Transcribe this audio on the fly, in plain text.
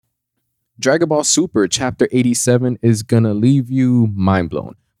Dragon Ball Super Chapter 87 is gonna leave you mind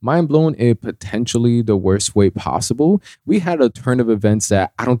blown. Mind blown in potentially the worst way possible. We had a turn of events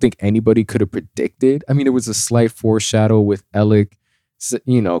that I don't think anybody could have predicted. I mean, it was a slight foreshadow with Alec,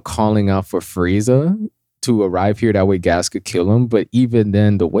 calling out for Frieza to arrive here. That way Gas could kill him. But even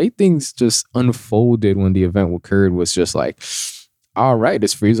then, the way things just unfolded when the event occurred was just like, all right,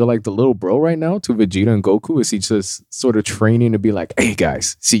 is Frieza like the little bro right now to Vegeta and Goku? Is he just sort of training to be like, hey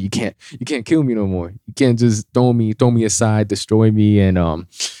guys, see, you can't kill me no more. You can't just throw me aside, destroy me, and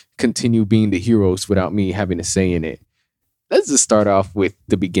continue being the heroes without me having a say in it. Let's just start off with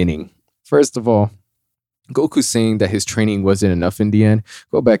the beginning. First of all, Goku saying that his training wasn't enough in the end.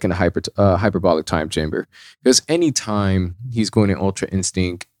 Go back in the hyperbolic time chamber, because anytime he's going in Ultra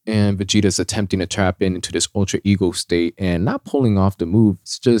Instinct and Vegeta's attempting to trap into this Ultra Ego state and not pulling off the move,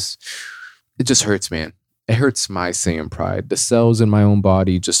 it just hurts, man. It hurts my Saiyan pride. The cells in my own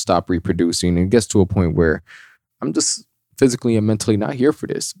body just stop reproducing, and it gets to a point where I'm just physically and mentally not here for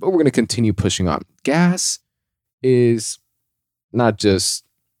this. But we're going to continue pushing on. Gas is not just,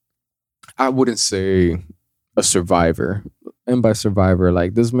 I wouldn't say a survivor. And by survivor,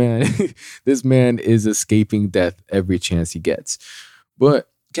 like this man, this man is escaping death every chance he gets. But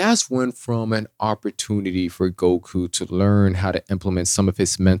Gas went from an opportunity for Goku to learn how to implement some of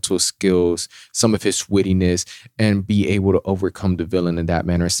his mental skills, some of his wittiness, and be able to overcome the villain in that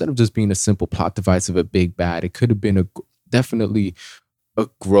manner. Instead of just being a simple plot device of a big bad, it could have been definitely a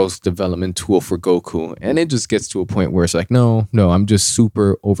growth development tool for Goku. And it just gets to a point where it's like, no, I'm just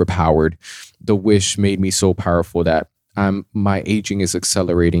super overpowered. The wish made me so powerful that my aging is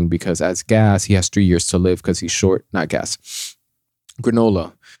accelerating, because as Gas, he has 3 years to live because he's short. Not Gas.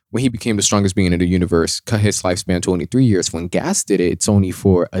 Granola, when he became the strongest being in the universe, cut his lifespan to only 3 years. When Gas did it, it's only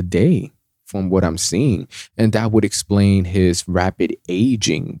for a day from what I'm seeing. And that would explain his rapid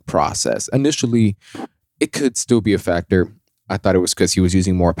aging process. Initially, it could still be a factor. I thought it was because he was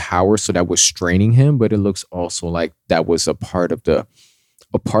using more power, so that was straining him, but it looks also like that was a part of the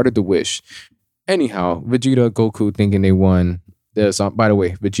wish. Anyhow, Vegeta, Goku thinking they won. By the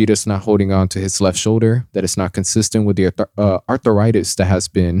way, Vegeta's not holding on to his left shoulder. That is not consistent with the arthritis that has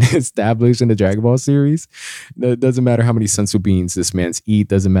been established in the Dragon Ball series. It doesn't matter how many senzu beans this man's eat.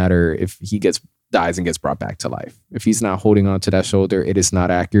 Doesn't matter if he dies and gets brought back to life. If he's not holding on to that shoulder, it is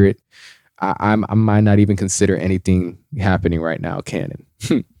not accurate. I might not even consider anything happening right now canon.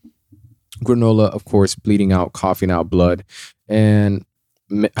 Granola, of course, bleeding out, coughing out blood, and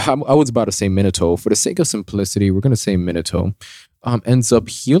I was about to say Minato. For the sake of simplicity, we're going to say Minato ends up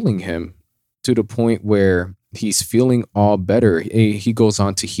healing him to the point where he's feeling all better. He goes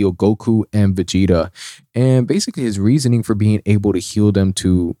on to heal Goku and Vegeta. And basically his reasoning for being able to heal them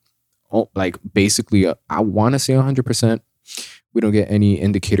to basically, I want to say 100%. We don't get any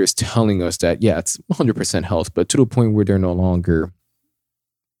indicators telling us that, yeah, it's 100% health, but to the point where they're no longer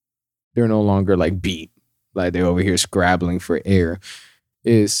like beat. Like they're over here scrabbling for air.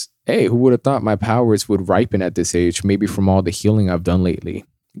 Is, hey, who would have thought my powers would ripen at this age? Maybe from all the healing I've done lately.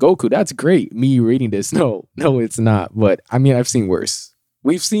 Goku, that's great. Me reading this, no, it's not. But I mean, I've seen worse.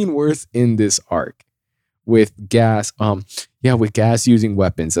 We've seen worse in this arc with Gas. With Gas using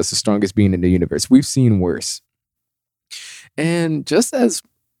weapons. That's the strongest being in the universe. We've seen worse. And just as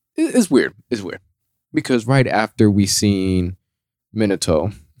it's weird because right after we seen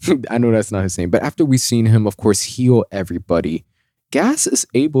Minato, I know that's not his name, but after we seen him, of course, heal everybody, Gas is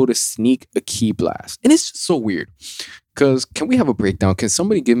able to sneak a ki blast. And it's just so weird. Because can we have a breakdown? Can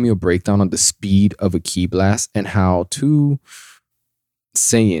somebody give me a breakdown on the speed of a ki blast and how two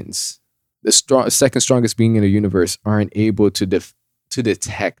Saiyans, the second strongest being in the universe, aren't able to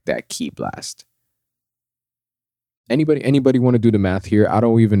detect that ki blast? Anybody want to do the math here? I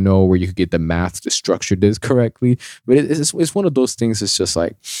don't even know where you could get the math to structure this correctly. But it's one of those things. It's just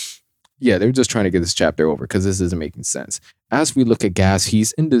like, yeah, they're just trying to get this chapter over because this isn't making sense. As we look at Gas,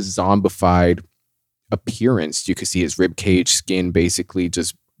 he's in the zombified appearance. You can see his rib cage skin basically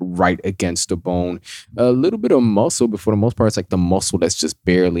just right against the bone. A little bit of muscle, but for the most part, it's like the muscle that's just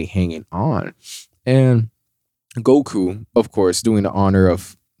barely hanging on. And Goku, of course, doing the honor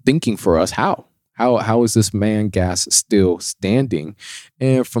of thinking for us, how is this man Gas still standing?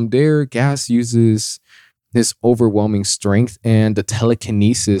 And from there, Gas uses his overwhelming strength and the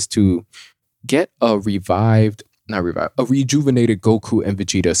telekinesis to get a rejuvenated Goku and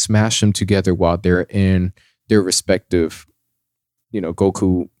Vegeta, smash them together while they're in their respective,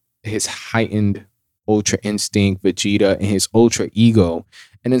 Goku, his heightened Ultra Instinct, Vegeta, and his Ultra Ego,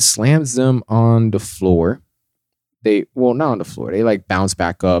 and then slams them on the floor. Not on the floor. They like bounce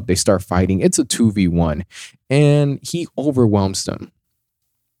back up. They start fighting. It's a 2v1, and he overwhelms them.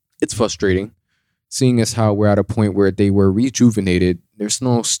 It's frustrating seeing as how we're at a point where they were rejuvenated. There's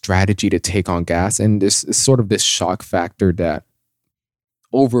no strategy to take on gas, and this is sort of this shock factor that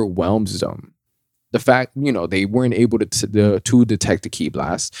overwhelms them. The fact, they weren't able to detect the key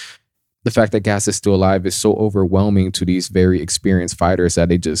blast. The fact that gas is still alive is so overwhelming to these very experienced fighters that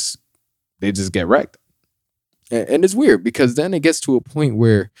they just get wrecked. And it's weird because then it gets to a point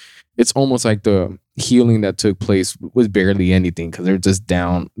where it's almost like the healing that took place was barely anything because they're just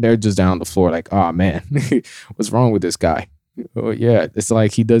down on the floor like, oh man, what's wrong with this guy? Oh yeah, it's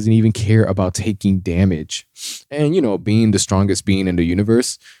like he doesn't even care about taking damage. And being the strongest being in the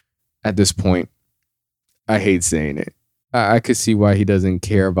universe at this point, I hate saying it. I could see why he doesn't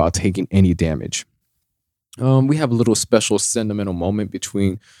care about taking any damage. We have a little special sentimental moment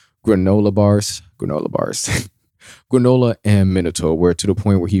between granola bars, Granola and Minato, where to the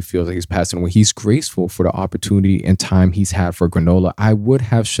point where he feels like he's passing away. He's graceful for the opportunity and time he's had for Granola. I would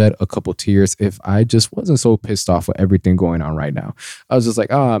have shed a couple tears if I just wasn't so pissed off with everything going on right now. I was just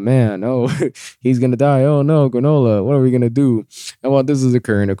like, ah, man, oh, he's going to die. Oh, no, Granola, what are we going to do? And while this is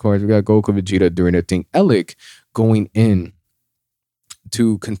occurring, of course, we got Goku and Vegeta doing their thing. Alec going in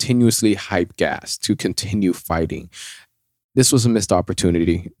to continuously hype gas, to continue fighting. This was a missed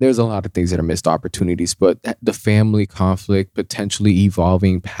opportunity. There's a lot of things that are missed opportunities, but the family conflict potentially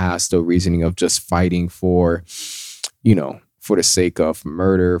evolving past the reasoning of just fighting for the sake of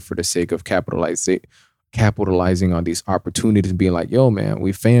murder, for the sake of capitalizing on these opportunities and being like, yo, man,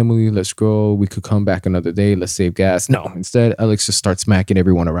 we family, let's go. We could come back another day. Let's save gas. No, instead, Alex just starts smacking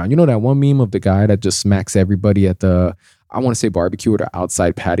everyone around. You know that one meme of the guy that just smacks everybody at I want to say barbecue or the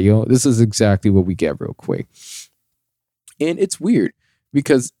outside patio? This is exactly what we get real quick. And it's weird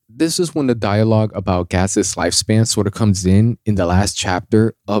because this is when the dialogue about Gas's lifespan sort of comes in the last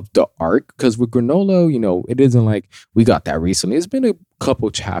chapter of the arc. Because with Granola, it isn't like we got that recently. It's been a couple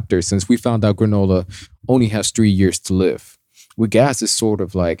chapters since we found out Granola only has 3 years to live. With Gas, it's sort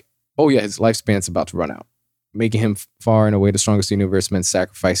of like, oh yeah, his lifespan's about to run out, making him far and away the strongest in the universe, meant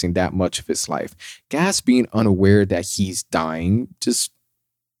sacrificing that much of his life. Gas being unaware that he's dying, just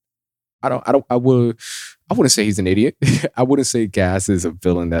I wouldn't say he's an idiot. I wouldn't say Gas is a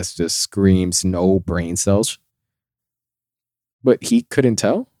villain that's just screams no brain cells. But he couldn't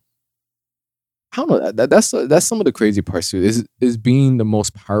tell. I don't know. That's some of the crazy parts too. Is being the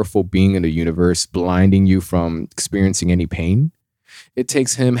most powerful being in the universe blinding you from experiencing any pain? It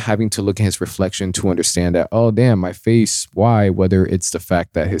takes him having to look at his reflection to understand that, oh, damn, my face, why? Whether it's the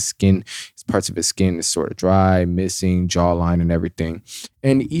fact that parts of his skin is sort of dry, missing jawline and everything.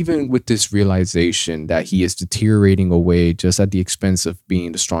 And even with this realization that he is deteriorating away just at the expense of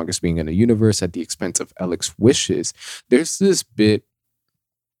being the strongest being in the universe, at the expense of Alec's wishes, there's this,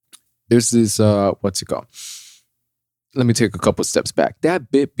 what's it called? Let me take a couple steps back.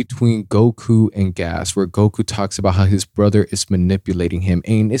 That bit between Goku and Gas, where Goku talks about how his brother is manipulating him,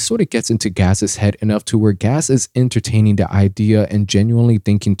 and it sort of gets into Gas's head enough to where Gas is entertaining the idea and genuinely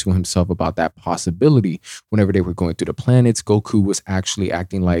thinking to himself about that possibility. Whenever they were going through the planets, Goku was actually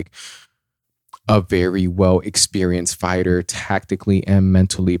acting like a very well experienced fighter, tactically and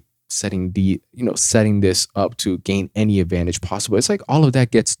mentally setting this up to gain any advantage possible. It's like all of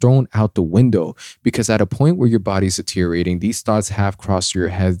that gets thrown out the window because at a point where your body's deteriorating, these thoughts have crossed your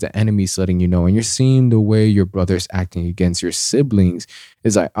head, the enemy's letting you know, and you're seeing the way your brother's acting against your siblings.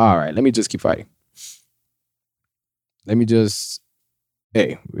 It's like, all right, let me just keep fighting.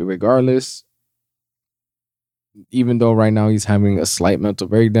 Regardless, even though right now he's having a slight mental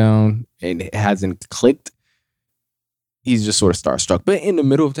breakdown and it hasn't clicked, he's just sort of starstruck. But in the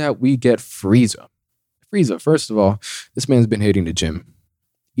middle of that, we get Frieza. First of all, this man's been hitting the gym.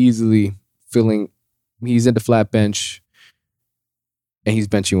 Easily he's at the flat bench and he's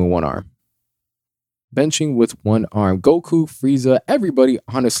benching with one arm. Goku, Frieza, everybody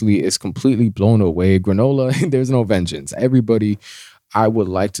honestly is completely blown away. Granola, there's no vengeance. Everybody, I would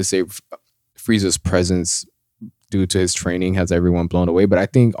like to say Frieza's presence due to his training has everyone blown away, but I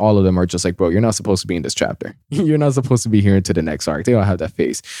think all of them are just like, bro, you're not supposed to be in this chapter. You're not supposed to be here into the next arc. They don't have that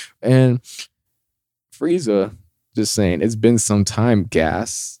face. And Frieza just saying, it's been some time,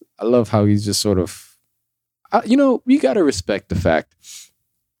 Gas. I love how he's just sort of, we got to respect the fact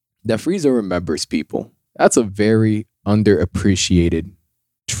that Frieza remembers people. That's a very underappreciated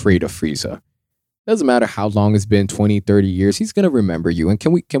trait of Frieza. Doesn't matter how long it's been, 20, 30 years, he's going to remember you. And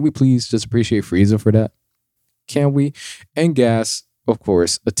can we please just appreciate Frieza for that? Can we? And Gas, of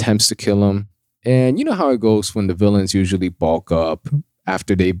course, attempts to kill him. And you know how it goes when the villains usually bulk up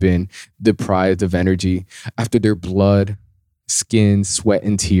after they've been deprived of energy, after their blood, skin, sweat,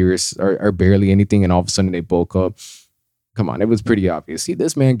 and tears are barely anything, and all of a sudden they bulk up. Come on, it was pretty obvious. See,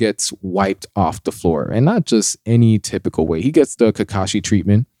 this man gets wiped off the floor, and not just any typical way. He gets the Kakashi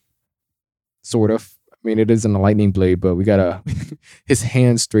treatment, sort of. I mean, it isn't a lightning blade, but we got a his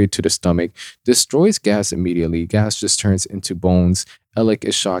hand straight to the stomach, destroys Gas immediately. Gas just turns into bones. Alec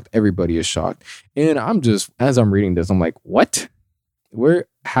is shocked. Everybody is shocked. And I'm just, as I'm reading this, I'm like, what? Where,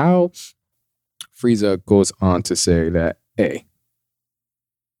 how? Frieza goes on to say that, hey,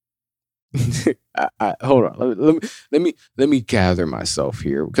 hold on. Let me gather myself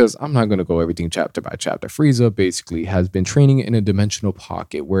here because I'm not gonna go everything chapter by chapter. Frieza basically has been training in a dimensional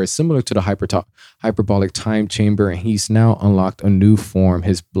pocket where it's similar to the hyperbolic time chamber, and he's now unlocked a new form,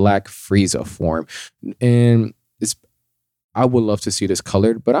 his Black Frieza form, and it's. I would love to see this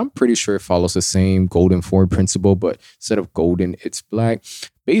colored, but I'm pretty sure it follows the same golden form principle, but instead of golden, it's black.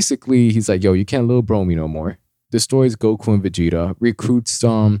 Basically, he's like, yo, you can't little bro me no more. Destroys Goku and Vegeta, recruits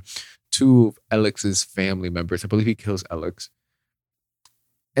two of Alex's family members. I believe he kills Alex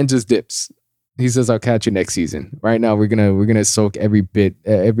and just dips. He says, "I'll catch you next season." Right now, we're gonna soak every bit,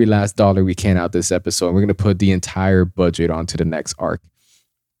 every last dollar we can out this episode. We're gonna put the entire budget onto the next arc,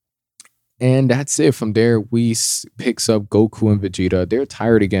 and that's it. From there, picks up Goku and Vegeta. They're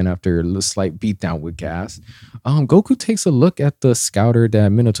tired again after a slight beatdown with Gas. Goku takes a look at the scouter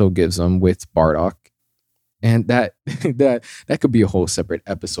that Minato gives him with Bardock. And that that could be a whole separate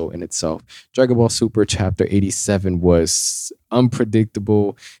episode in itself. Dragon Ball Super Chapter 87 was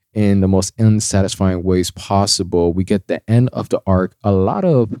unpredictable in the most unsatisfying ways possible. We get the end of the arc, a lot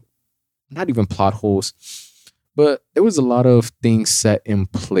of not even plot holes, but there was a lot of things set in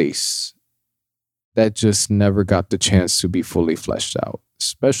place that just never got the chance to be fully fleshed out.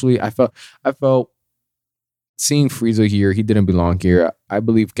 Especially I felt seeing Frieza here, he didn't belong here. I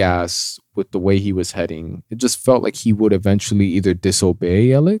believe Gas, with the way he was heading, it just felt like he would eventually either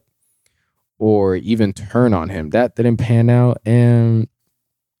disobey Alec or even turn on him. That didn't pan out, and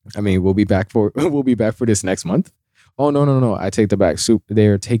I mean, we'll be back for this next month. Oh no! I take that back. So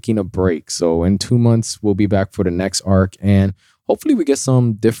they're taking a break, so in 2 months we'll be back for the next arc, and hopefully we get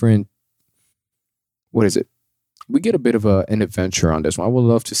some different. What is it? We get a bit of an adventure on this one. I would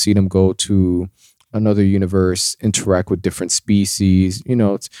love to see them go to another universe, interact with different species,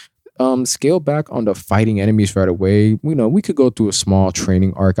 scale back on the fighting enemies right away. We could go through a small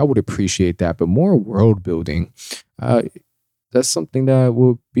training arc. I would appreciate that, but more world building. That's something that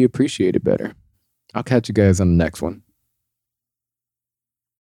will be appreciated better. I'll catch you guys on the next one.